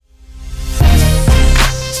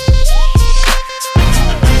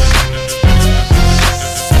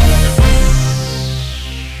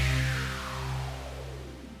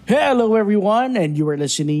Hello, everyone, and you are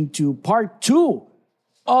listening to part two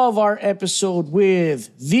of our episode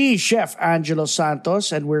with the chef Angelo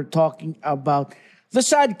Santos, and we're talking about the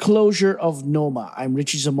sad closure of Noma. I'm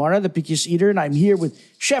Richie Zamora, the pickiest eater, and I'm here with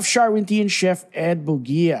Chef Sharwinty and Chef Ed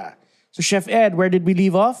Bugia. So, Chef Ed, where did we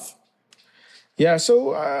leave off? Yeah,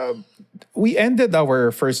 so we ended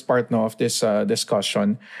our first part of this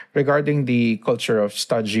discussion regarding the culture of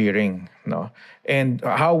stagiering, no, and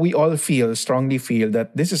how we all strongly feel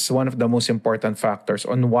that this is one of the most important factors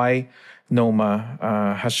on why Noma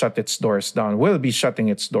has shut its doors down, will be shutting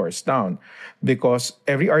its doors down, because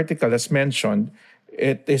every article has mentioned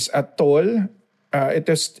it is a toll. It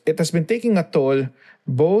has been taking a toll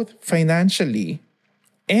both financially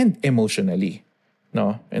and emotionally,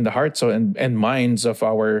 no, in the hearts and minds of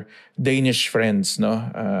our Danish friends, no,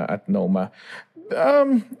 at Noma.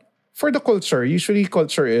 For the culture, usually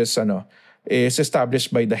culture is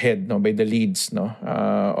established by the head, no, by the leads, no,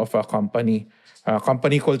 of a company.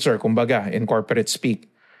 Company culture, kumbaga, in corporate speak.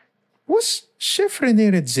 Was Chef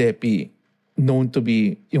Rene Redzepi known to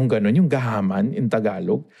be yung ganon, yung gahaman in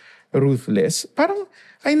Tagalog, ruthless? Parang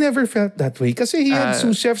I never felt that way kasi he had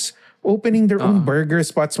sous chefs opening their own burger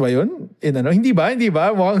spots ba yun? Hindi ba? Hindi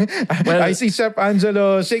ba? Well, I see Chef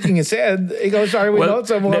Angelo shaking his head. Ikaw, Sharwin,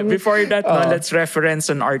 also. Before that, let's reference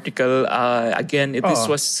an article. This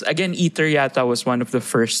was, Eater Yata was one of the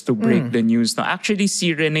first to break the news. No, actually,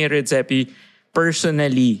 si Rene Redzepi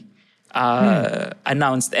personally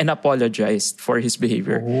announced and apologized for his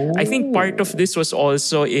behavior. Oh. I think part of this was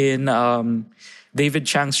also in David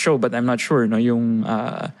Chang's show, but I'm not sure, no, yung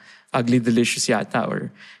Ugly Delicious yata,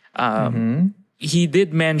 or he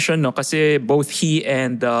did mention, no, kasi both he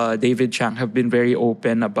and David Chang have been very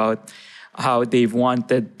open about how they've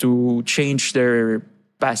wanted to change their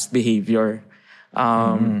past behavior.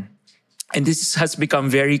 And this has become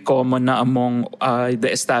very common na among the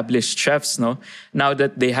established chefs, no? Now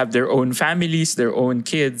that they have their own families, their own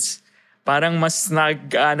kids, parang mas na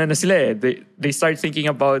sila eh. They start thinking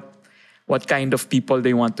about what kind of people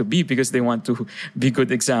they want to be because they want to be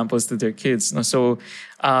good examples to their kids. No? So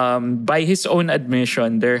by his own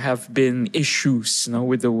admission, there have been issues, no,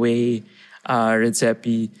 with the way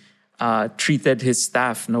Redzepi treated his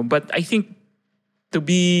staff. No? But I think to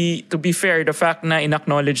be fair, the fact na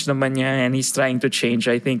inacknowledge naman niya and he's trying to change,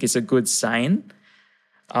 I think is a good sign.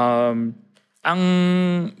 But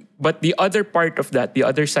the other part of that, the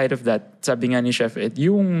other side of that, sabi nga ni Chef Ed,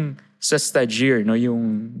 yung sa stagier, no,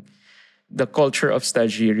 yung the culture of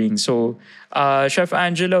stagiering. So, Chef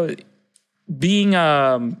Angelo, being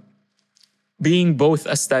both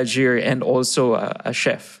a stagier and also a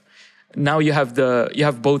chef, now you have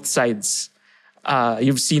both sides.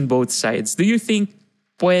 You've seen both sides. Do you think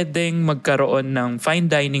pwedeng magkaroon ng fine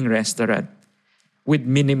dining restaurant with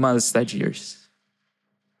minimal stagiers?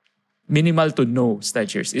 Minimal to no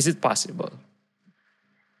stagiers. Is it possible?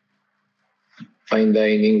 Fine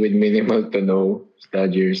dining with minimal to no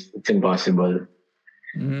stagiers, it's impossible.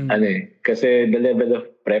 Kasi the level of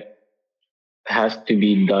prep has to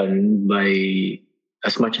be done by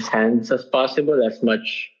as much as hands as possible, as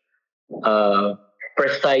much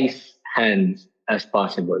precise hands as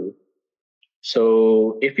possible.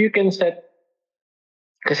 So if you can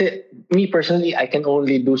kasi me personally, I can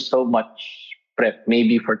only do so much prep,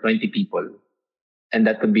 maybe for 20 people. And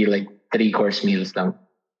that would be like 3-course meals lang.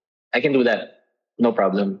 I can do that, no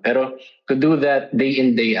problem. Pero to do that day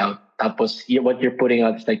in, day out, tapos what you're putting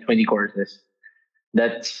out is like 20 courses.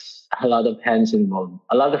 That's a lot of hands involved.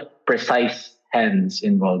 A lot of precise hands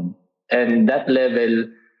involved. And that level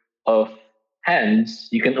of hands,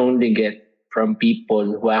 you can only get from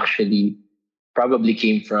people who actually probably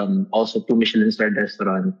came from also 2 Michelin-starred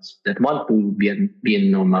restaurants that want to be in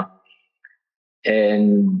Noma.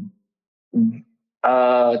 And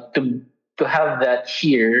to have that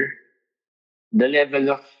here, the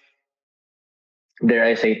level of, dare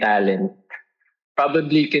I say, talent,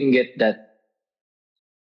 probably you can get that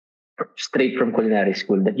straight from culinary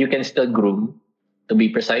school, that you can still groom, to be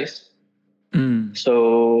precise.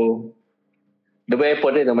 So the way I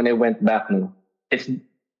put it, when I went back, to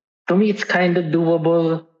me, it's kind of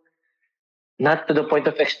doable, not to the point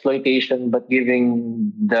of exploitation, but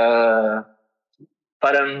giving there's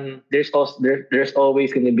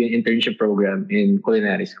always going to be an internship program in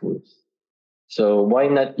culinary schools. So why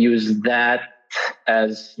not use that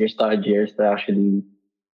as your stagiaires to actually,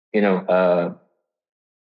 as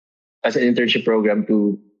an internship program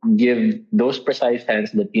to give those precise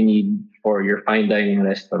hands that you need for your fine dining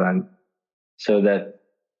restaurant, so that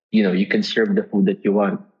you can serve the food that you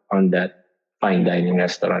want on that fine dining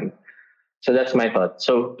restaurant. So that's my thought.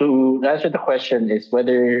 So to answer the question is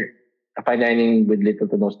whether fine dining with little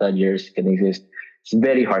to no studgers can exist. It's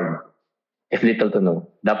very hard if little to no.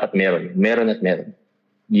 Dapat meron. Meron at meron.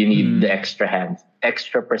 You need the extra hands,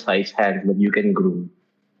 extra precise hands that you can groom.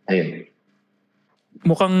 Ayun.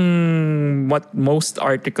 Mukhang what most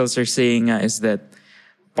articles are saying is that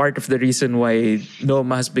part of the reason why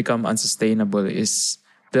Noma has become unsustainable is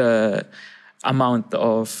the amount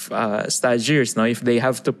of stagiaires. No? If they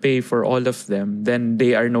have to pay for all of them, then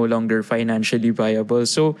they are no longer financially viable.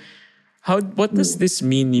 So what does this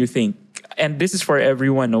mean, you think? And this is for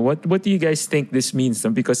everyone. No? What do you guys think this means?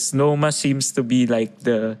 No? Because Noma seems to be like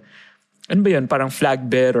the ano ba yun? Parang flag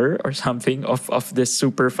bearer or something of this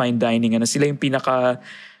super fine dining. Ano, sila yung pinaka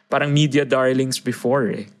parang media darlings before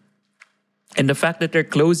eh. And the fact that they're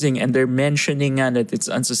closing and they're mentioning that it's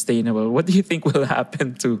unsustainable, what do you think will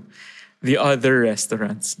happen to the other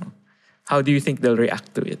restaurants? No? How do you think they'll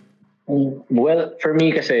react to it? Well, for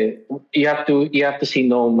me, kasi you have to see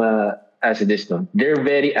Noma as this. No, they're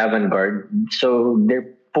very avant-garde, so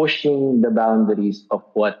they're pushing the boundaries of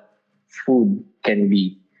what food can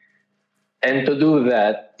be. And to do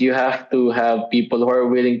that, you have to have people who are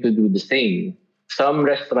willing to do the same. Some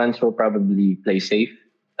restaurants will probably play safe.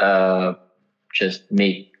 Just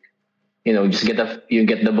make, just get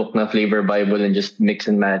the book na flavor Bible and just mix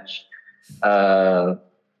and match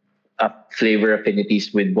flavor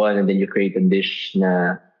affinities with one, and then you create a dish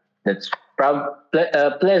that's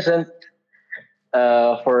pleasant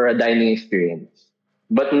for a dining experience.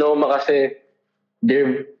 But Noma kasi,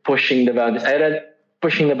 they're pushing the boundaries. I read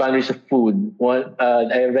pushing the boundaries of food.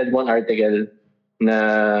 I read one article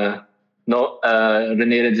na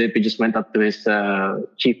Rene Redzepi just went up to his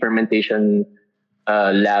chief fermentation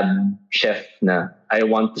lab chef na I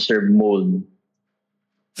want to serve mold.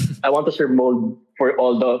 I want to serve mold for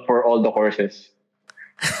all the courses.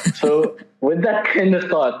 So with that kind of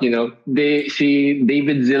thought, they see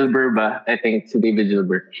David Zilber ba? I think it's David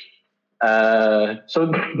Zilber.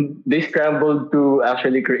 So they scrambled to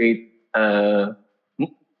actually create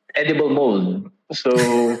edible mold. So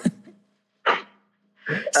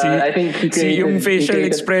I think he created, yung facial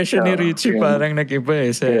expression ni Richie parang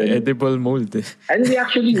nag-iba sa edible mold. And we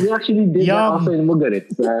actually did that also in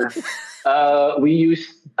Mugarit. We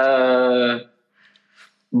used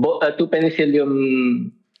two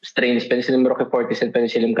Penicillium strains, Penicillium roquefortis and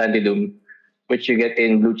Penicillium candidum, which you get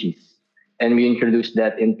in blue cheese. And we introduced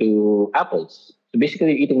that into apples. So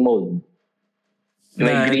basically eating mold.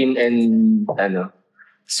 Like green and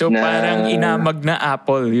So parang inamag na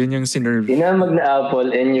apple, yun yung sinerve. Inamag na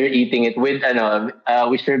apple and you're eating it with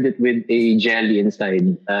we served it with a jelly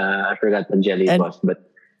inside. I forgot what jelly it was, but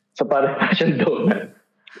so parang passion donut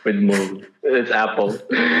with mold. It's apple.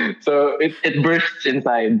 So it bursts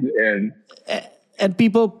inside and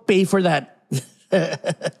people pay for that.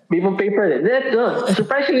 People pay for it.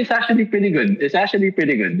 Surprisingly, it's actually pretty good.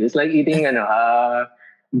 It's like eating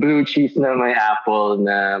blue cheese na may apple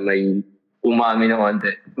na may umami na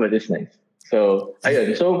konti, but it's nice. So,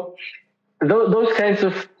 ayun. So, those kinds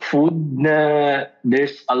of food na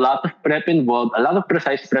there's a lot of prep involved, a lot of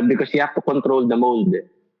precise prep because you have to control the mold. You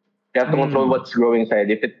have to control what's growing inside.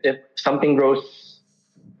 If something grows,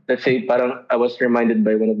 let's say, parang I was reminded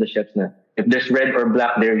by one of the chefs na if there's red or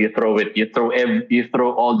black there, you throw it. You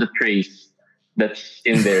throw all the trays that's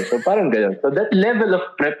in there. So parang ganun. So that level of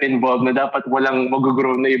prep involved na dapat walang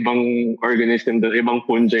mag-grow na ibang organism doon, ibang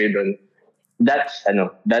fungi doon. That's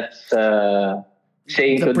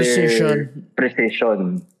saying to their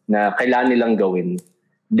precision na kailangan nilang gawin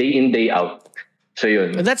day in, day out. So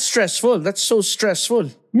yun. And that's stressful. That's so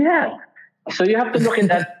stressful. Yeah. So you have to look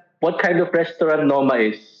at what kind of restaurant Noma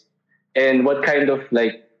is and what kind of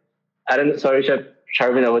Chef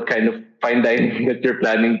Sharvina, what kind of fine dining that you're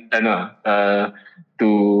planning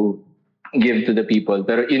to give to the people.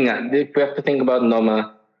 Pero yun nga, if we have to think about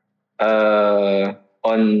Noma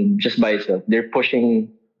on just by itself, they're pushing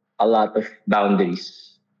a lot of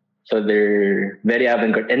boundaries. So they're very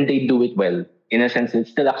avant-garde and they do it well. In a sense, it's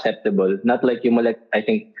still acceptable. Not like yung I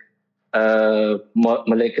think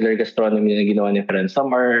molecular gastronomy na ginawa ni Fran.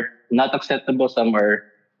 Some are not acceptable, some are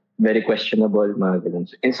very questionable, mga ganun.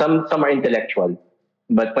 And some are intellectual.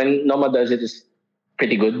 But when Noma does it, it's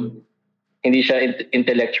pretty good. Hindi siya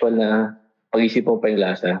intellectual na pag-isip mo pa yung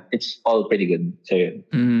lasa. It's all pretty good. So yun.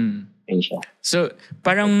 Yun siya. So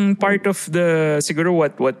parang part of the, siguro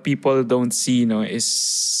what people don't see, is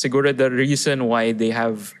siguro the reason why they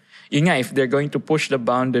have, yun nga, if they're going to push the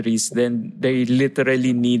boundaries, then they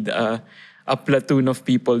literally need a platoon of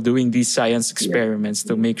people doing these science experiments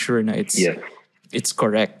to make sure na it's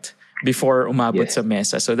correct before umabot sa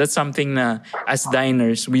mesa. So that's something na as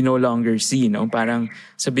diners, we no longer see. Parang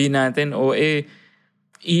sabihin natin,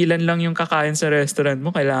 ilan lang yung kakain sa restaurant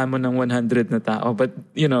mo, kailangan mo ng 100 na tao. But,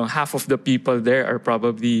 half of the people there are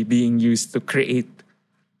probably being used to create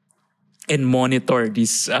and monitor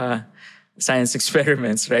these science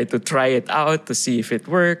experiments, right? To try it out, to see if it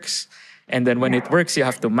works. And then when it works, you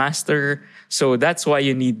have to master. So that's why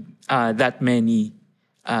you need that many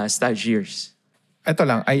stagiaires. Ito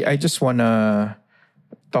lang, I just wanna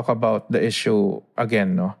talk about the issue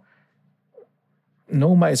again, no?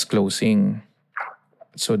 NOMA is closing.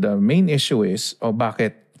 So the main issue is,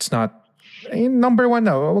 bakit it's not, number one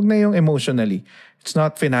na, wag na yung emotionally. It's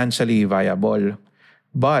not financially viable.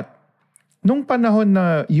 But, nung panahon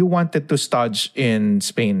na you wanted to stage in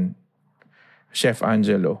Spain, Chef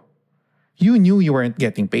Angelo, you knew you weren't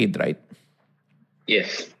getting paid, right?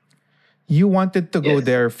 Yes. You wanted to go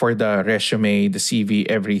there for the resume, the CV,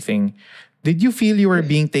 everything. Did you feel you were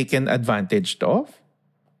being taken advantage of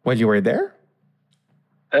while you were there?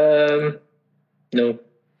 No.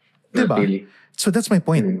 Not really. So that's my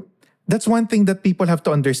point. That's one thing that people have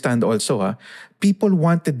to understand also. People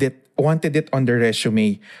wanted it on their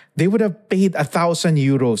resume. They would have paid 1,000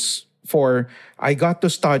 euros for, I got to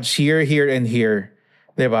stage here, here, and here.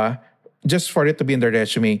 Diba? Just for it to be in their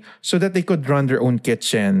resume so that they could run their own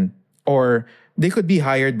kitchen or they could be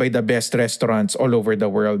hired by the best restaurants all over the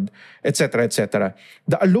world, etc., etc.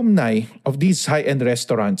 The alumni of these high-end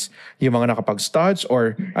restaurants, yung mga nakapag-stage,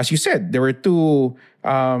 or as you said, there were two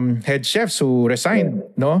head chefs who resigned,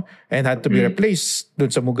 no, and had to be replaced dun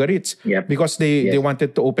sa Mugaritz because they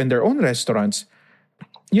wanted to open their own restaurants.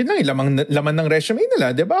 Yun lang, laman ng resume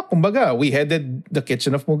nila, di ba? Kumbaga, we headed the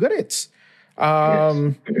kitchen of Mugaritz.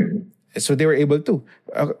 So they were able to.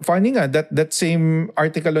 Funny nga, that same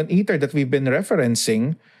article on Eater that we've been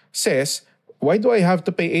referencing says, why do I have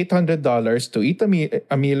to pay $800 to eat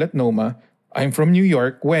a meal at Noma? I'm from New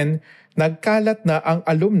York when nagkalat na ang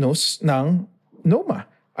alumnus ng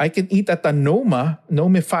Noma. I can eat at a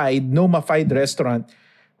Noma-fied restaurant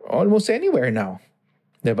almost anywhere now.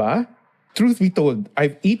 Diba? Truth be told,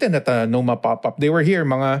 I've eaten at a Noma pop-up. They were here,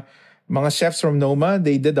 mga chefs from Noma.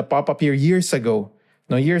 They did a pop-up here years ago.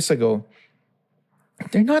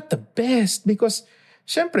 They're not the best because,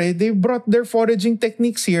 syempre, they brought their foraging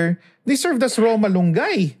techniques here. They served us raw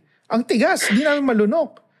malunggay. Ang tigas, di namin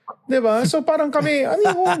malunok. Diba? So parang kami,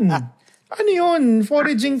 ano yun?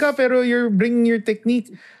 Foraging ka pero you're bringing your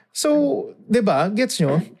technique. So, diba? Gets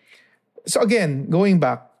nyo? So again, going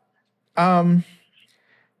back,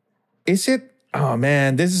 is it, oh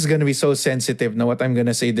man, this is gonna be so sensitive na what I'm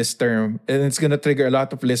gonna say this term. And it's gonna trigger a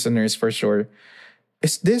lot of listeners for sure.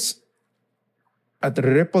 Is this a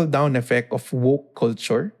ripple down effect of woke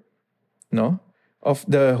culture? No? Of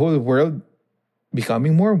the whole world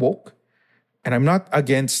becoming more woke? And I'm not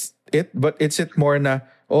against it, but it's it more na,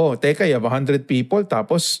 teka, you have 100 people,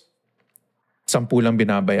 tapos 10 lang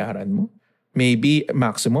binabayaran mo. Maybe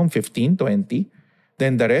maximum 15, 20.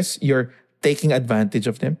 Then the rest, you're taking advantage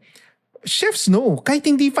of them. Chefs know. Kahit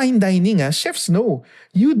hindi fine dining, chefs know.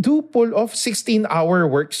 You do pull off 16-hour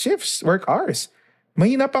work hours.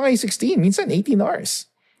 Mahina pa nga yung 16, minsan 18 hours.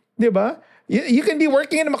 Diba? You can be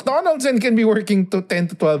working in a McDonald's and can be working to 10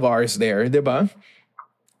 to 12 hours there. Diba?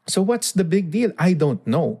 So what's the big deal? I don't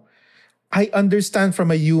know. I understand from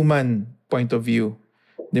a human point of view.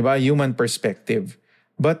 Diba? Human perspective.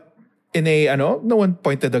 But in no one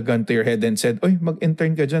pointed a gun to your head and said, oy,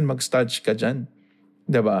 mag-intern ka dyan, mag-stage ka dyan.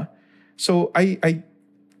 Diba? So I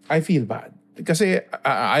feel bad. Kasi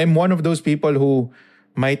I'm one of those people who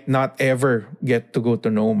might not ever get to go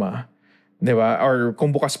to Noma. Diba? Or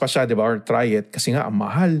kung bukas pa siya, diba? Or try it. Kasi nga, ang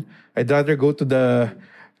mahal. I'd rather go to the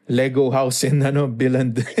Lego house in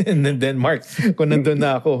Billund in Denmark kung nandun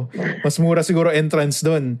na ako. Mas mura siguro entrance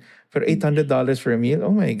doon. Pero $800 for a meal?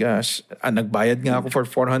 Oh my gosh. Nagbayad nga ako for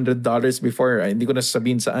 $400 before. Hindi ko na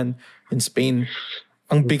sasabihin saan in Spain.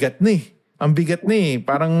 Ang bigat Ang bigat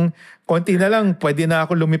Parang konti na lang, pwede na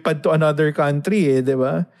ako lumipad to another country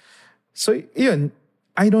diba? So, yun.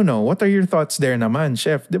 I don't know. What are your thoughts there naman,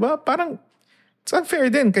 Chef? Diba? Parang, it's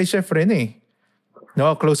unfair din kay Chef Rene.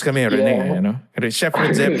 No, close kami, Rene. Chef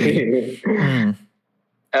Red Zeppelin.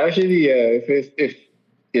 Actually, if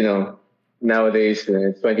nowadays,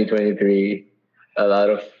 it's 2023, a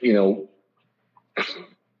lot of,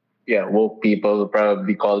 woke people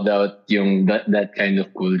probably called out that kind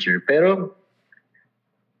of culture. Pero,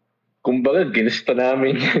 kumbaga, ginusto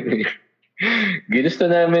namin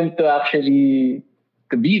to actually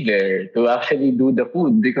to be there, to actually do the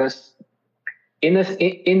food because in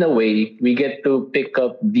a way, we get to pick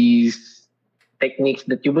up these techniques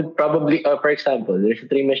that you would probably, for example, there's a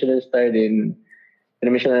 3 Michelin starred in a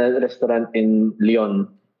Michelin restaurant in Lyon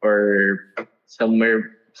or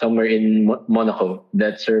somewhere somewhere in Monaco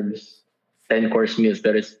that serves 10-course meals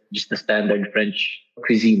that is just the standard French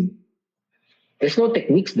cuisine. There's no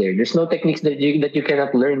techniques there. There's no techniques that you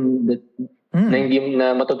cannot learn na hindi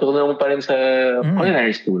na matutunan mo pa rin sa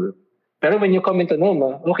culinary school. Pero when you come into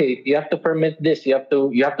Noma, okay, you have to ferment this. You have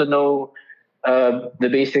to know the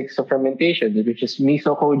basics of fermentation, which is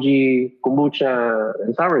miso, koji, kombucha,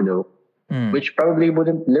 and sourdough, which probably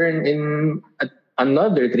wouldn't learn in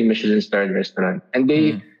another 3 Michelin starred restaurant. And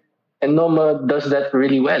Noma does that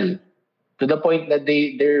really well, to the point that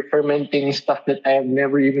they're fermenting stuff that I have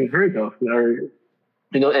never even heard of, or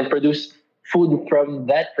and produce food from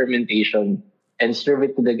that fermentation and serve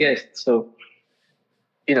it to the guests. So,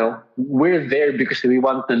 we're there because we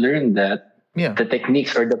want to learn that, the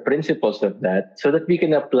techniques or the principles of that, so that we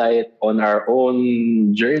can apply it on our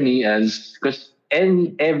own journey. Because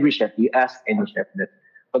every chef, you ask any chef that,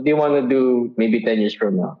 what do you want to do maybe 10 years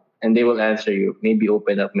from now? And they will answer you, maybe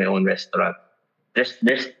open up my own restaurant. There's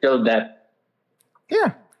still that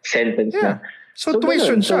sentence. Yeah. So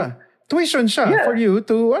tuition siya. Tuition siya for you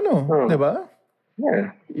to, diba?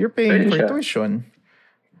 Yeah. You're paying for tuition.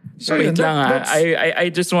 So wait lang, I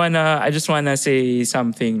just wanna say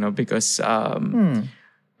something, no, because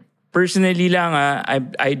personally lang,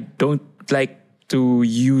 I don't like to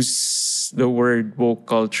use the word woke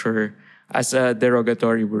culture as a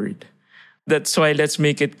derogatory word. That's why let's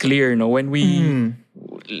make it clear, no, when we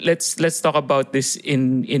let's talk about this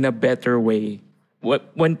in a better way.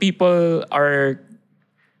 When people are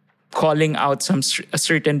calling out a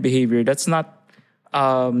certain behavior, that's not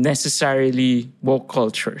necessarily woke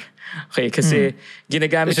culture. Okay, kasi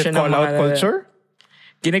ginagamit siya ng mga culture?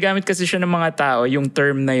 Ginagamit kasi siya ng mga tao yung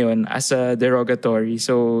term na yon as a derogatory.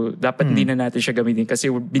 So dapat hindi na natin siya gamitin kasi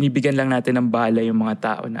binibigyan lang natin ng bala yung mga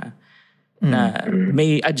tao na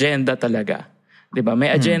may agenda talaga. 'Di ba?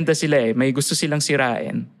 May agenda sila may gusto silang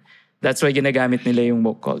sirain. That's why ginagamit nila yung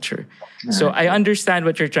woke culture. So I understand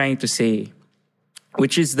what you're trying to say,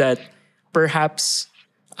 which is that perhaps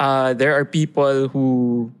there are people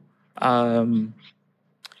who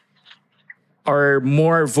are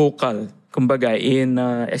more vocal, kumbaga, in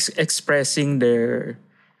expressing their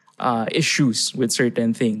issues with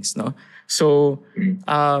certain things, no? So,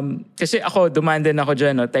 kasi ako, dumaan din ako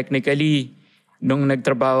dyan, no? Technically, nung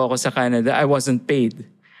nagtrabaho ako sa Canada, I wasn't paid,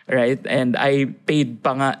 right? And I paid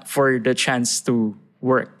pa nga for the chance to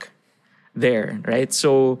work there, right?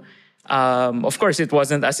 So, of course, it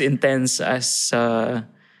wasn't as intense as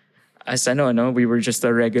we were just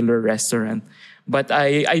a regular restaurant. But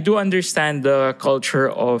I do understand the culture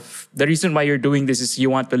of, the reason why you're doing this is you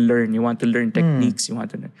want to learn techniques, you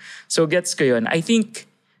want to learn. So gets ko yun. I think,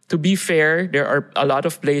 to be fair, there are a lot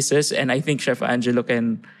of places, and I think Chef Angelo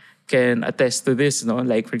can attest to this, no?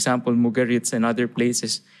 Like, for example, Mugaritz and other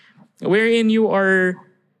places, wherein you are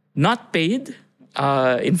not paid.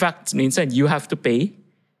 In fact, minsan you have to pay,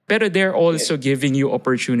 pero they're also giving you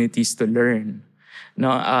opportunities to learn.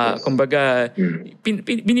 No, kumbaga,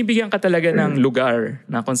 binibigyan ka talaga ng lugar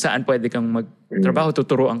na kung saan pwede kang magtrabaho,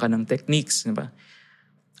 tuturuan ka ng techniques, diba?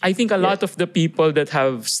 I think a lot of the people that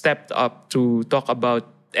have stepped up to talk about,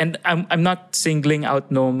 and I'm not singling out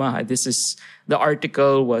Noma. The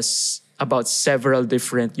article was about several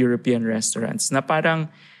different European restaurants na parang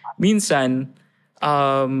minsan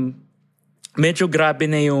medyo grabe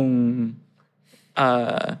na yung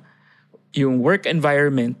work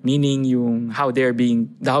environment, meaning how they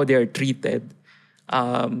are treated,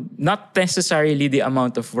 not necessarily the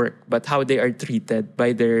amount of work, but how they are treated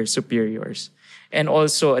by their superiors. And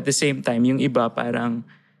also at the same time, yung iba parang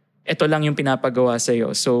ito lang yung pinapagawa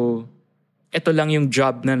sa'yo. So ito lang yung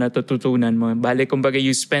job na natututunan mo. Bale, kumbaga,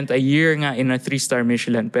 you spent a year nga in a 3-star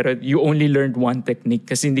Michelin, pero you only learned one technique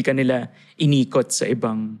kasi hindi ka nila inikot sa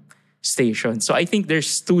ibang station. So I think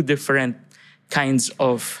there's 2 different kinds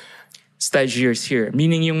of stagiaires here.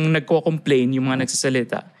 Meaning yung nagko-complain, yung mga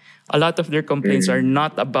nagsasalita, a lot of their complaints are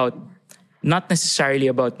not necessarily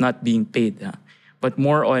about not being paid, but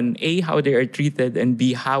more on A, how they are treated, and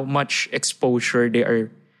B, how much exposure they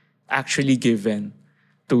are actually given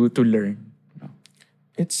to learn.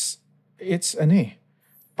 It's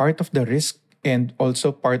part of the risk and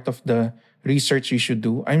also part of the research you should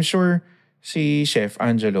do. I'm sure si Chef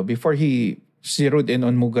Angelo, before he zeroed in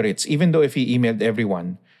on Mugaritz, even though if he emailed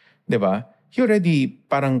everyone, diba? He already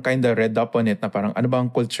parang kind of read up on it na parang ano ba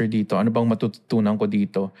ang culture dito? Ano bang matututunan ko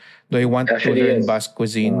dito? Do I want Actually, to learn yes. Basque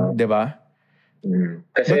cuisine? Diba?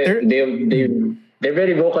 Kasi they're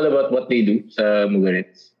very vocal about what they do sa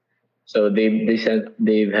Mugaritz. So they've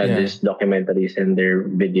had these documentaries and their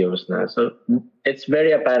videos na. So it's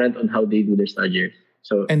very apparent on how they do their stagiaires.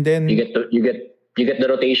 So and then you get the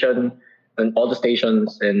rotation on all the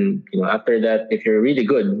stations, and after that, if you're really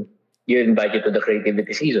good, you invite you to the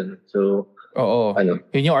creativity season. So Oo.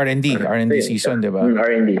 Yun yung R&D season, di ba?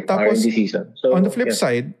 R&D season. So on the flip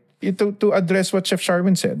side, to address what Chef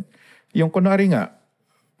Sharwin said, yung kunwari nga,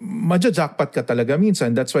 maja-jackpot ka talaga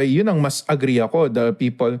minsan. That's why yun ang mas agree ako,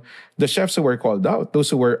 the chefs who were called out, those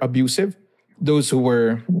who were abusive, those who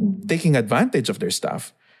were taking advantage of their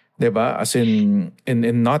staff, 'di ba? As in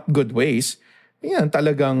not good ways. Yan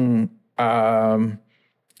talagang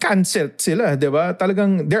canceled sila, 'di ba?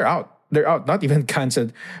 Talagang they're out. They're out, not even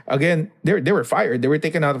canceled. Again, they were fired. They were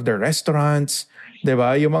taken out of their restaurants. 'Di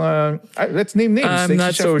ba? Yung mga let's name names. I'm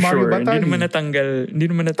not so sure. Hindi naman natanggal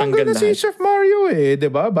Tanggal na si Chef Mario 'di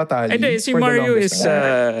ba? Batali. Hindi, si Mario is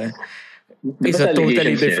a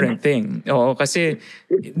totally different thing. Oo, kasi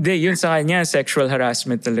yun sa kanya sexual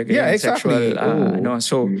harassment talaga. Yeah, exactly. Sexual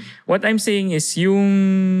So what I'm saying is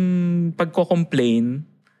yung pagko-complain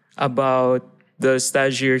about the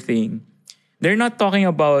stagiaire thing, they're not talking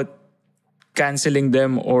about canceling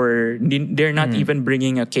them or they're not even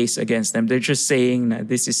bringing a case against them. They're just saying na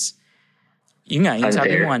this is yun nga, yung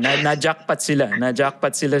sabi mo nga, na-jackpot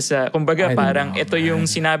sila sa, kumbaga parang ito yung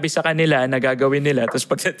sinabi sa kanila na gagawin nila, tapos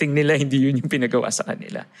pagdating nila, hindi yun yung pinagawa sa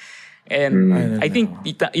kanila. And I think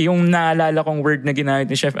yung naalala kong word na ginamit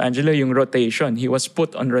ni Chef Angelo, yung rotation. He was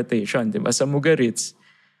put on rotation, di ba? Sa Mugaritz.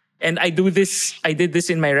 And I did this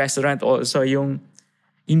in my restaurant also, yung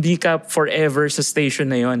hindi ka forever sa station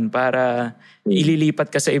na yon para ililipat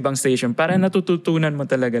ka sa ibang station para natututunan mo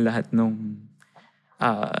talaga lahat nung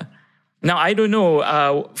now, I don't know,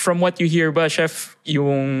 from what you hear ba, Chef,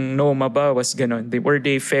 yung Noma ba was ganon? Were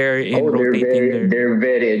they fair in rotating They're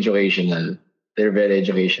very educational. They're very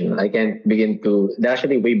educational. I can't begin to... They're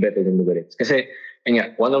actually way better than Mugaritz. Kasi,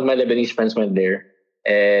 one of my Lebanese friends went there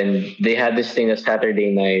and they had this thing, a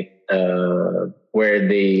Saturday night, where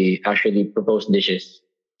they actually propose dishes.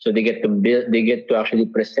 So they get to actually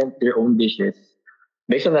present their own dishes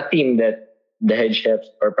based on a theme that the head chefs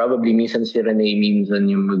or probably minsan si Rene minsan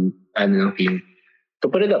yung team to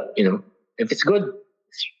put it up. If it's good,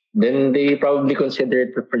 then they probably consider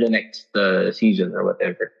it for the next season or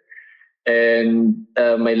whatever. And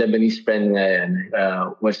my Lebanese friend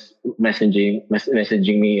was messaging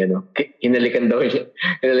me, hinalikan daw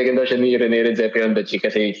siya ni Rene Redzepi on the chick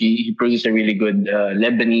kasi he produced a really good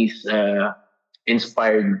Lebanese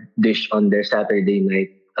inspired dish on their Saturday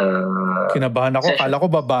night. Kinabahan ako. Kala ko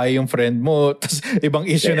babae yung friend mo. Tapos ibang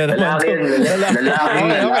issue na naman. Lalaki.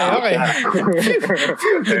 Okay.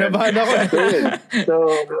 Kinabahan ako. So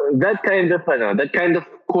that kind of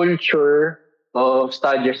culture of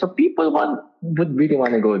stagiaires. So people would really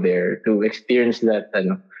want to go there to experience that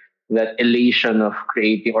elation of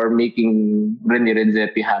creating or making Rene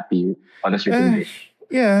Redzepi happy on a certain dish.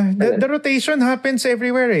 Yeah, the rotation happens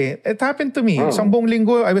everywhere eh. It happened to me. Isang buong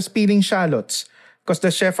linggo, I was peeling shallots. Because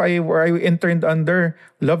the chef where I interned under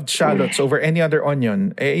loved shallots over any other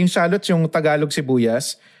onion. Yung shallots, yung Tagalog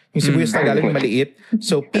sibuyas. Yung sibuyas Tagalog yung maliit.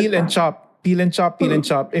 So peel and chop.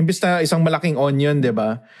 Imbis na isang malaking onion, di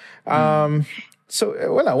ba? So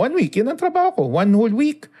wala, 1 week. Yun ang trabaho ko. 1 whole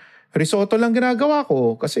week. Risotto lang ginagawa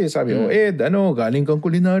ko. Kasi sabi ko, Ed, galing kang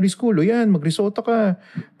culinary school. O yan, mag-risotto ka.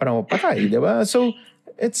 Parang patay, di ba? So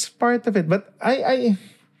it's part of it. But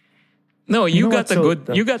No, you got a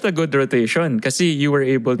good rotation kasi you were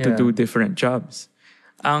able to do different jobs.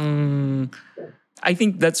 I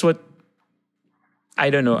think that's what I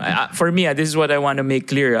don't know. For me, this is what I want to make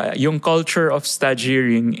clear. Yung culture of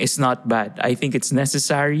stagiarying is not bad. I think it's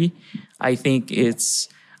necessary. I think it's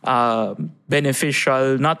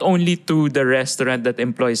beneficial not only to the restaurant that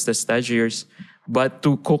employs the stagiaires, but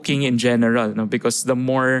to cooking in general. No? Because the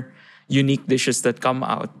more unique dishes that come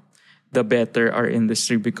out, the better our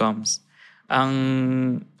industry becomes.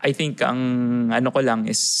 I think ang ano ko lang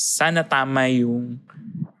is sana tama yung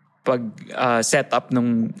pag set up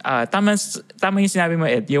nung tama yung sinabi mo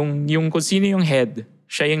Ed, yung kung sino yung head,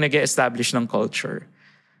 siya yung nag-establish ng culture.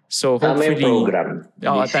 So hopefully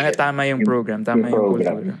tama yung program, tama yung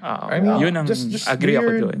culture. Yun ang agree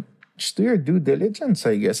ako doon. Just do your due diligence,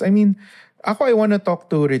 I guess. I mean, I want to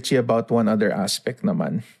talk to Richie about one other aspect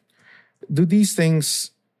naman. Do these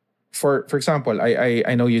things For example,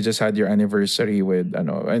 I know you just had your anniversary with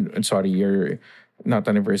your not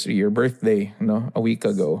anniversary, your birthday, a week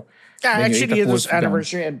ago. Yeah, actually it was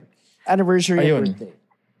anniversary and birthday.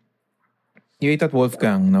 You ate at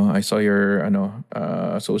Wolfgang, no? I saw your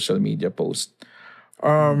social media post.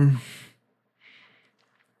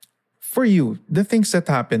 For you, the things that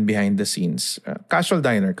happen behind the scenes, casual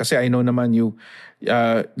diner, kasi I know naman you,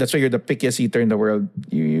 that's why you're the pickiest eater in the world.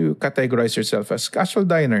 You categorize yourself as casual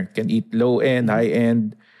diner, can eat low-end,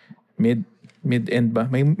 high-end, Mid-end ba?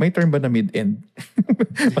 May term ba na mid-end?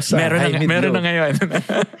 Basta meron na ngayon.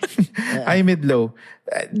 High, mid, low.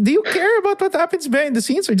 Do you care about what happens behind the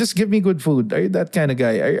scenes or just give me good food? Are you that kind of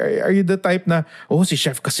guy? Are you the type na, si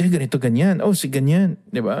chef kasi ganito ganyan. Si ganyan.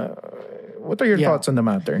 Di ba? What are your thoughts on the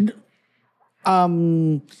matter?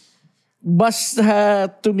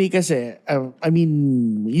 Basta to me kasi, I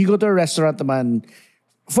mean, you go to a restaurant naman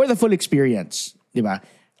for the full experience, di ba?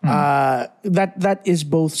 That is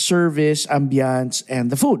both service, ambiance, and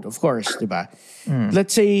the food, of course, di ba?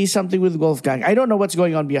 Let's say something with Wolfgang. I don't know what's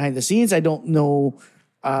going on behind the scenes. I don't know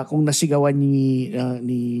kung nasigawan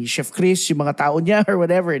ni Chef Chris yung mga tao niya or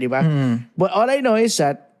whatever, di ba? But all I know is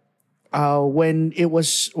that when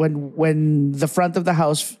the front of the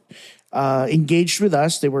house engaged with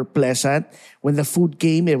us, they were pleasant. When the food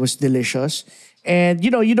came, it was delicious. And you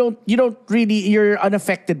don't really, you're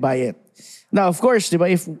unaffected by it. Now, of course,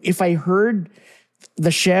 diba, if I heard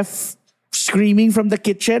the chef screaming from the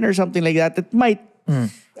kitchen or something like that, it might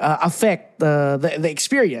affect the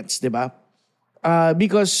experience, diba?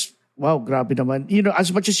 Because, wow, grabe naman.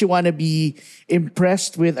 As much as you want to be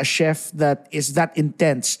impressed with a chef that is that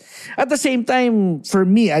intense, at the same time, for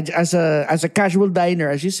me, as a casual diner,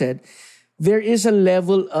 as you said, there is a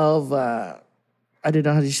level of I don't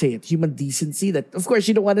know how to say it, human decency that, of course,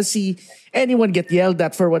 you don't want to see anyone get yelled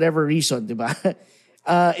at for whatever reason, diba?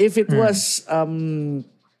 If it was,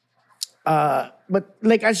 but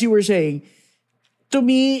like as you were saying, to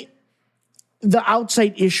me, the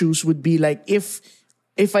outside issues would be like if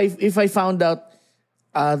I found out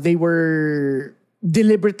they were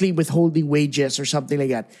deliberately withholding wages or something like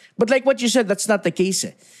that. But like what you said, that's not the case.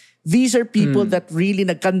 These are people that really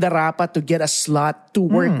nagkandarapa to get a slot to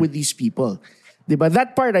work with these people. Diba?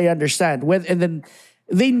 That part I understand. And then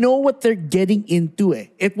they know what they're getting into.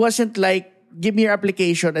 It wasn't like, give me your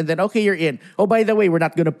application and then, okay, you're in. Oh, by the way, we're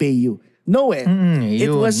not gonna pay you. No, it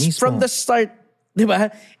was from the start.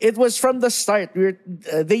 Diba? It was from the start.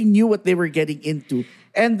 They knew what they were getting into.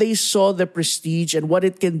 And they saw the prestige and what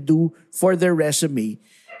it can do for their resume.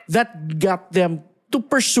 That got them to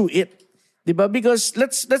pursue it. Diba? Because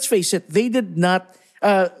let's face it, they did not...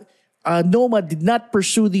 Noma did not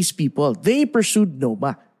pursue these people. They pursued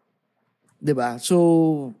Noma. Diba?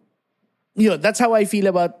 So, that's how I feel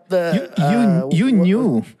about the... You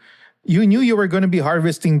knew. You knew you were going to be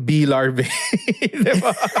harvesting bee larvae.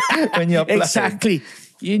 Diba? When you applied. Exactly.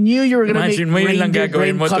 You knew you were going to make Imagine mo yun lang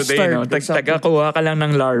gagawin mo today, no? custard. Tagakuha ka lang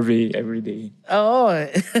ng larvae every day. Oo.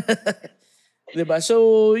 Diba?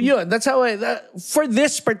 So, that's how for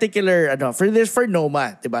this particular, for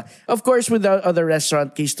Noma, diba? Of course, with the other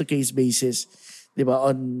restaurant, case-to-case basis,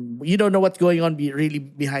 diba? You don't know what's going on really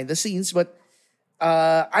behind the scenes, but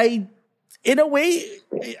in a way,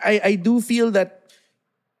 I do feel that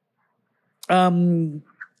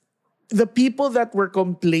the people that were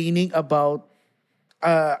complaining about,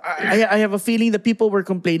 I have a feeling the people were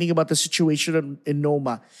complaining about the situation in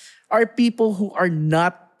Noma are people who are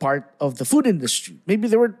not part of the food industry. Maybe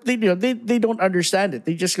they don't understand it.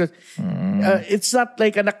 They just go, it's not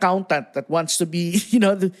like an accountant that wants to be,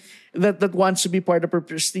 that wants to be part of a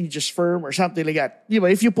prestigious firm or something like that.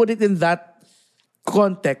 If you put it in that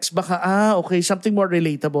context, baka, okay, something more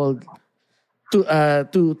relatable to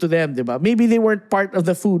them, diba? Maybe they weren't part of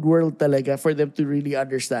the food world talaga for them to really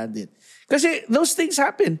understand it. Kasi those things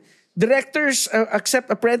happen. Directors accept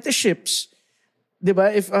apprenticeships.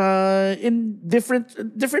 Diba? If in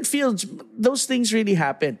different fields, those things really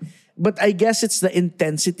happen. But I guess it's the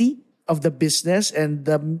intensity of the business and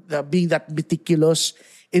being that meticulous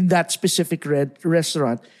in that specific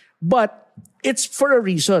restaurant. But it's for a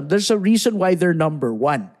reason. There's a reason why they're number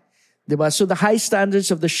one. Diba? So the high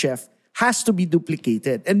standards of the chef has to be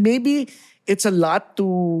duplicated. And maybe it's a lot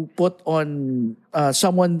to put on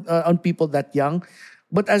on people that young.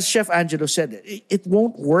 But as Chef Angelo said, it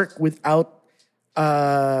won't work without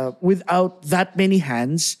that many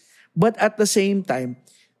hands. But at the same time,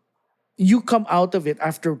 you come out of it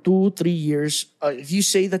after 2-3 years. If you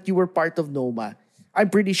say that you were part of Noma, I'm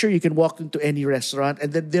pretty sure you can walk into any restaurant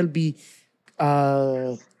and then they'll be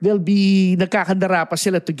nagkakandara pa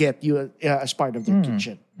sila to get you as part of their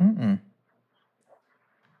kitchen.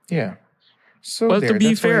 Yeah. So well, to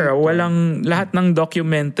be fair, walang lahat ng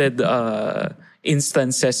documented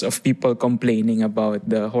instances of people complaining about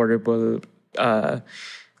the horrible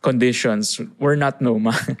conditions were not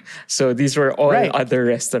Noma. So these were all other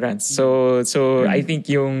restaurants. So I think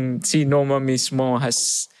yung si Noma mismo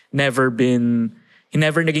has never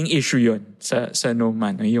naging issue yun sa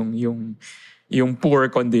Noma, no? Yung poor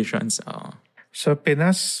conditions. Sa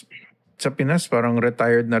Pinas parang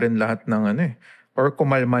retired na rin lahat ng or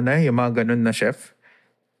kumalma na yung mga ganun na chef.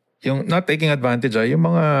 yung not taking advantage, yung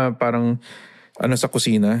mga parang ano sa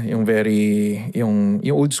kusina, yung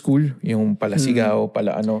yung old school, yung pala sigaw,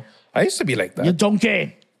 pala ano. I used to be like that. You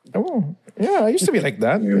donkey! Oh, yeah, I used to be like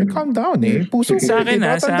that. Calm down Puso ko. Sa akin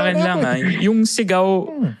sa Tanda akin na lang ako yung sigaw,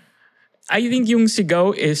 I think yung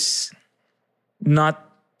sigaw is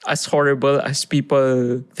not as horrible as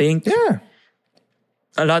people think. Yeah.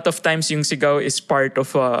 A lot of times yung sigaw is part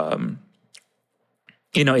of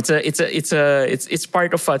it's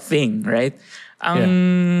part of a thing, right?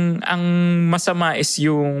 Ang masama is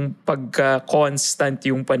yung pagka-constant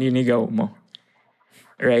yung paninigaw mo.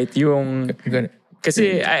 Right? Yung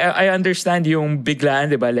kasi I understand yung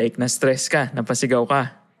biglaan, 'di ba? Like na-stress ka, napasigaw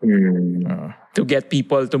ka. To get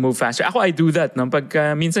people to move faster. Ako, I do that. No?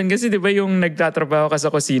 Pagka, minsan kasi, di ba yung nagtatrabaho ka sa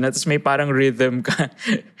kusina tapos may parang rhythm ka.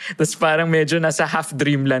 Tapos parang medyo nasa half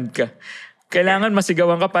dreamland ka. Kailangan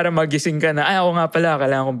masigawan ka para magising ka na, ako nga pala,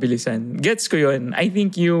 kailangan kong bilisan. Gets ko yun. I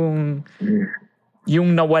think yung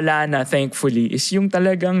nawala na, thankfully, is yung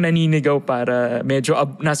talagang naninigaw para medyo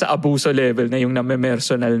nasa abuso level na yung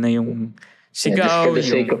namemersonal na yung sigaw. Just for the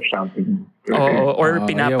sake of shouting. Or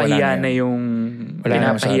pinapahiya na yung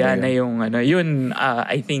yun.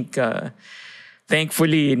 I think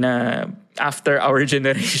thankfully na after our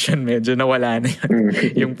generation medyo nawala na yun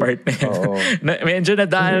yung part na yun. Medyo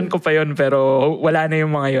nadaanan ko pa yun pero wala na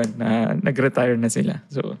yung mga yun na nag-retire na sila.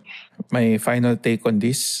 So my final take on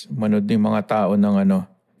this, manood yung mga tao ng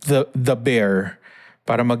The Bear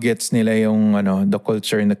para mag-gets nila yung the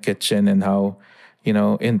culture in the kitchen and how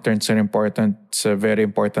interns are important. It's a very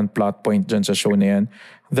important plot point dyan sa show na yan.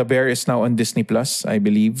 The Bear is now on Disney Plus, I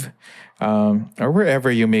believe. Or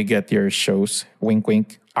wherever you may get your shows. Wink,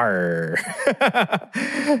 wink. Arr.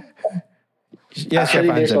 Yes,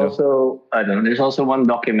 actually, there's also one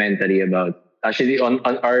documentary about on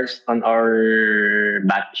our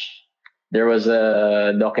batch. There was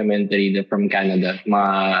a documentary from Canada who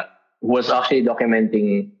was actually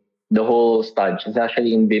documenting the whole Studge. It's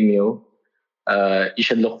actually in Vimeo. You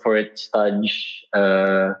should look for it, Studge.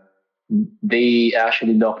 They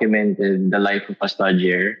actually documented the life of a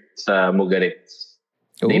Studgier sa Mugaritz.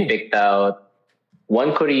 They picked out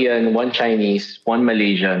one Korean, one Chinese, one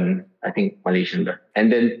Malaysian, I think Malaysian,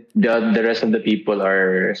 and then the rest of the people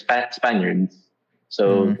are Spaniards.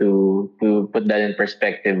 So to put that in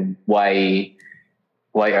perspective, why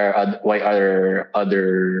are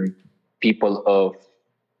other people of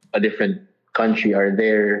a different country are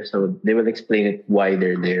there? So they will explain it why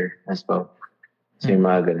they're there as well. So yung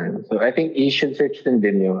mga ganun. So I think you should search it in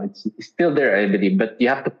Vimeo. It's still there, I believe, but you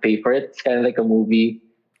have to pay for it. It's kind of like a movie.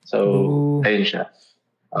 So ayun siya.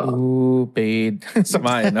 Paid.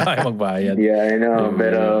 Samahin na ay magbayad. Yeah, I know.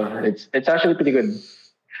 Pero it's actually pretty good.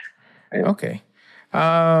 Ayun. Okay.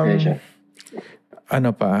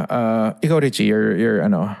 Ano pa? Ikaw, Richie, your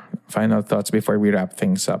final thoughts before we wrap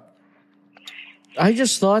things up. I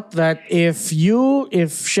just thought that if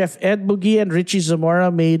Chef Ed Boogie and Richie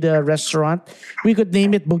Zamora made a restaurant, we could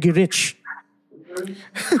name it Boogie Rich.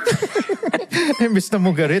 Imbis na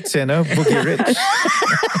Mugaritz, Boogie Rich.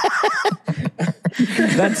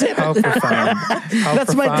 That's it. How profound.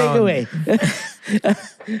 That's my takeaway.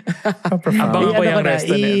 Abangan ko yung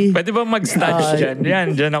resto na yun. Pwede ba mag-stutch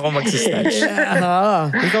dyan? Dyan ako mag-stutch.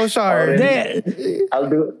 Ikaw, Char.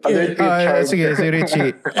 I'll do it for Char. Sige, si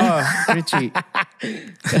Richie. Richie.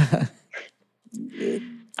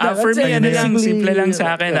 For me, simple lang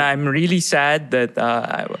sa akin. I'm really sad that,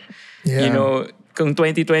 kung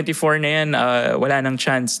 2024 na yan, wala nang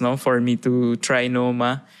chance for me to try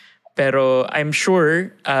Noma. Pero I'm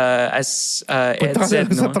sure, as Ed said,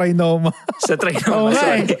 sa Trinoma. Sa Trinoma,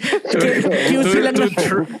 sorry.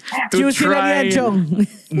 To try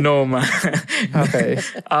Noma. Okay.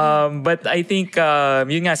 But I think,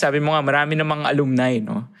 yun nga, sabi mo nga, marami namang alumni,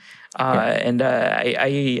 no? And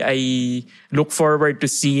I look forward to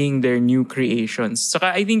seeing their new creations.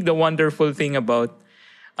 Saka I think the wonderful thing about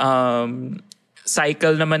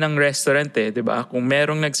cycle naman ng restaurant, di ba? Kung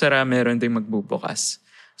merong nagsara, meron ding magbubukas.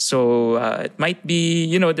 So it might be,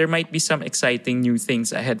 there might be some exciting new things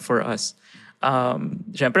ahead for us.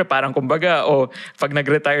 Siyempre, parang kumbaga, pag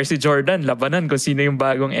nag-retire si Jordan, labanan kung sino yung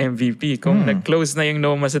bagong MVP. Kung nag-close na yung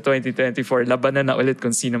Noma sa 2024, labanan na ulit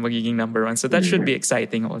kung sino magiging number one. So that should be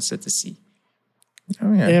exciting also to see. Oh,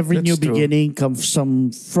 yeah, every new beginning comes from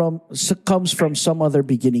some other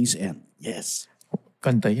beginning's end. Yes.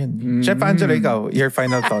 Kanta yan. Chef Angelo, ikaw, your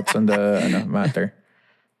final thoughts on the matter.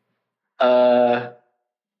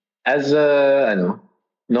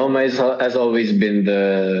 Noma has always been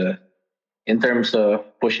in terms of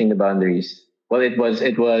pushing the boundaries. Well, it was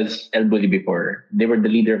El Bulli before. They were the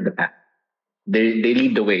leader of the pack. They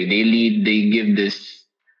lead the way. They give this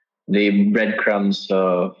the breadcrumbs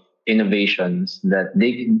of innovations that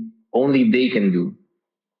only they can do,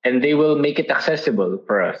 and they will make it accessible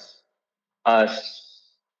for us,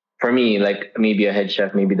 for me, like maybe a head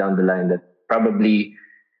chef, maybe down the line, that probably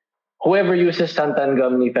whoever uses Santan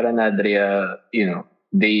Gum ni Ferran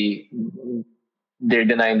they're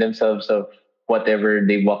denying themselves of whatever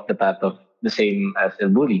they walk the path of the same as El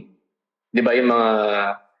Bulli. Di ba yung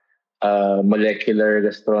mga molecular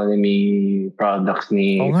gastronomy products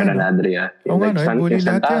ni Ferran Adria? Yung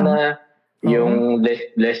Santana, yung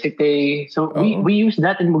Lesite. So we use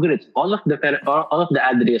that in Mugaritz. All of the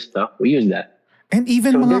Adria stuff, we use that. And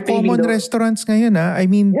even mga common restaurants ngayon, I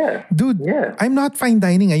mean, dude, I'm not fine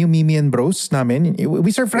dining. Yung Mimi and Bros namin,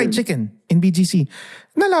 we serve fried chicken in BGC.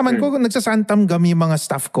 Nalaman ko, nagsasantam gum yung mga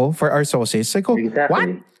staff ko for our sauces. Like, what?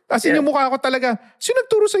 As in yung mukha ko talaga, sino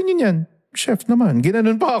nagturo sa inyo niyan? Chef naman.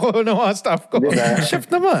 Ginanon pa ako ng mga staff ko. Diba?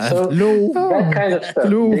 Chef naman. So, that kind of stuff.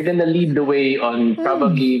 They're gonna lead the way on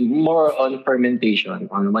probably more on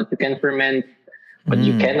fermentation, on what you can ferment, what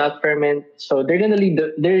you cannot ferment. So they're gonna lead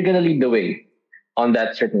the way on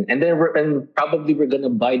that certain, and then probably we're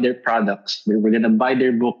gonna buy their products. We're gonna buy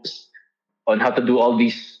their books on how to do all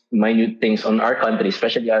these minute things on our country,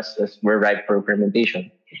 especially as we're ripe for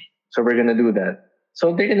fermentation. So we're gonna do that.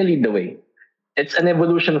 So they're gonna lead the way. It's an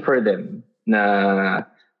evolution for them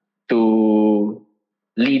to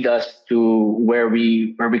lead us to where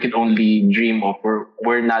we can only dream of, or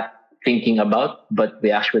we're not thinking about, but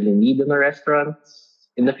we actually need in our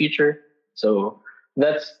restaurants in the future. So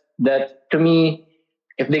that to me,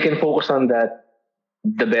 if they can focus on that,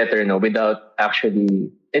 the better. Without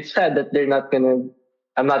actually, it's sad that they're not gonna.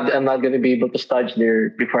 I'm not gonna be able to start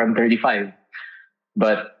there before I'm 35,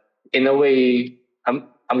 but in a way, I'm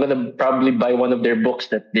gonna probably buy one of their books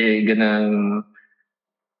that they're gonna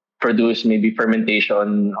produce maybe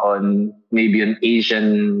fermentation on maybe an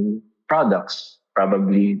Asian products.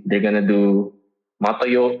 Probably they're gonna do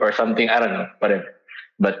matoyo or something. I don't know, whatever.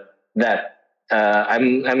 But that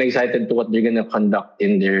I'm excited to what they're gonna conduct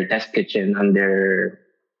in their test kitchen, and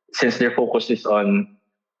since their focus is on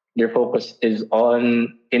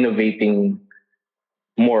innovating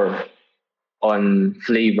more on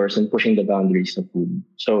flavors and pushing the boundaries of food.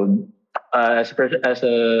 So as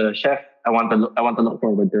a chef, I want to look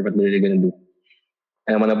forward to what they're gonna do,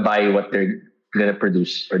 and I want to buy what they're gonna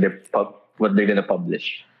produce or what they're gonna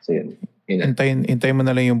publish. So yun. Hintayin mo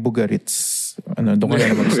na lang yung Bugaritz. Doon ka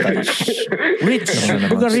na mag-start.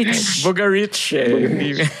 Bugaritz.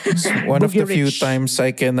 One of the few times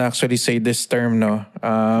I can actually say this term,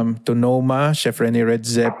 to Noma, Chef Rene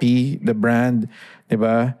Redzepi, the brand,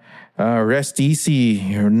 diba? Rest easy,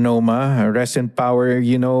 Noma. Rest in power,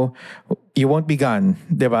 you won't be gone.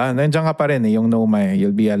 Diba? Nandiyan ka pa rin yung Noma.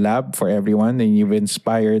 You'll be a lab for everyone, and you've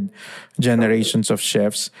inspired generations of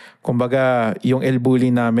chefs. Kumbaga, yung El Bulli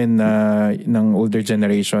namin ng older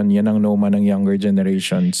generation, yan ang Noma ng younger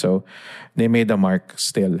generation. So, they made a mark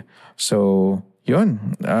still. So,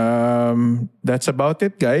 yun. That's about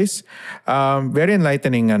it, guys. Very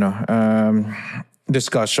enlightening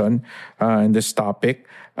discussion in this topic.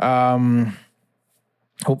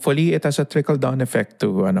 Hopefully it has a trickle-down effect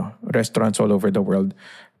to restaurants all over the world.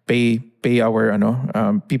 Pay our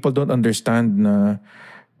people don't understand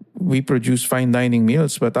we produce fine dining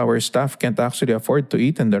meals, but our staff can't actually afford to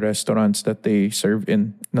eat in the restaurants that they serve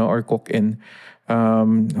in, or cook in.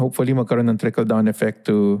 Hopefully magkaroon ng trickle-down effect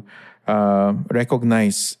to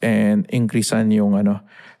recognize and increasean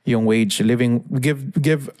yung wage living.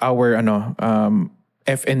 Give our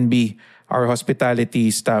F&B, our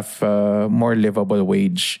hospitality staff, more livable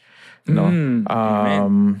wage.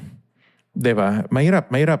 Diba?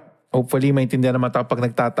 Mahirap. Hopefully, maintindihan naman tayo pag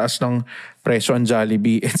nagtataas ng presyo ang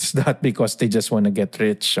Jollibee. It's not because they just want to get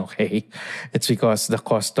rich, okay? It's because the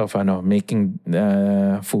cost of making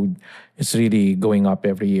food is really going up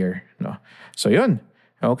every year. No? So yun.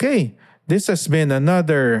 Okay. This has been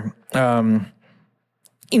another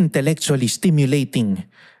intellectually stimulating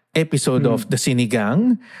episode of The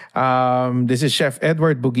Sinigang. This is Chef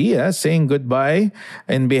Edward Bugia saying goodbye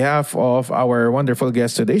in behalf of our wonderful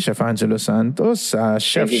guest today, Chef Angelo Santos,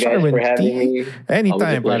 Chef Sharwin T.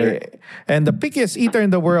 Anytime, pare. And the pickiest eater in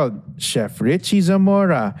the world, Chef Richie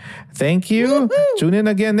Zamora. Thank you. Woo-hoo. Tune in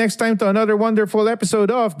again next time to another wonderful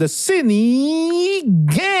episode of The Sinigang.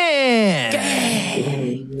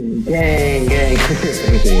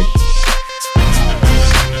 Gang.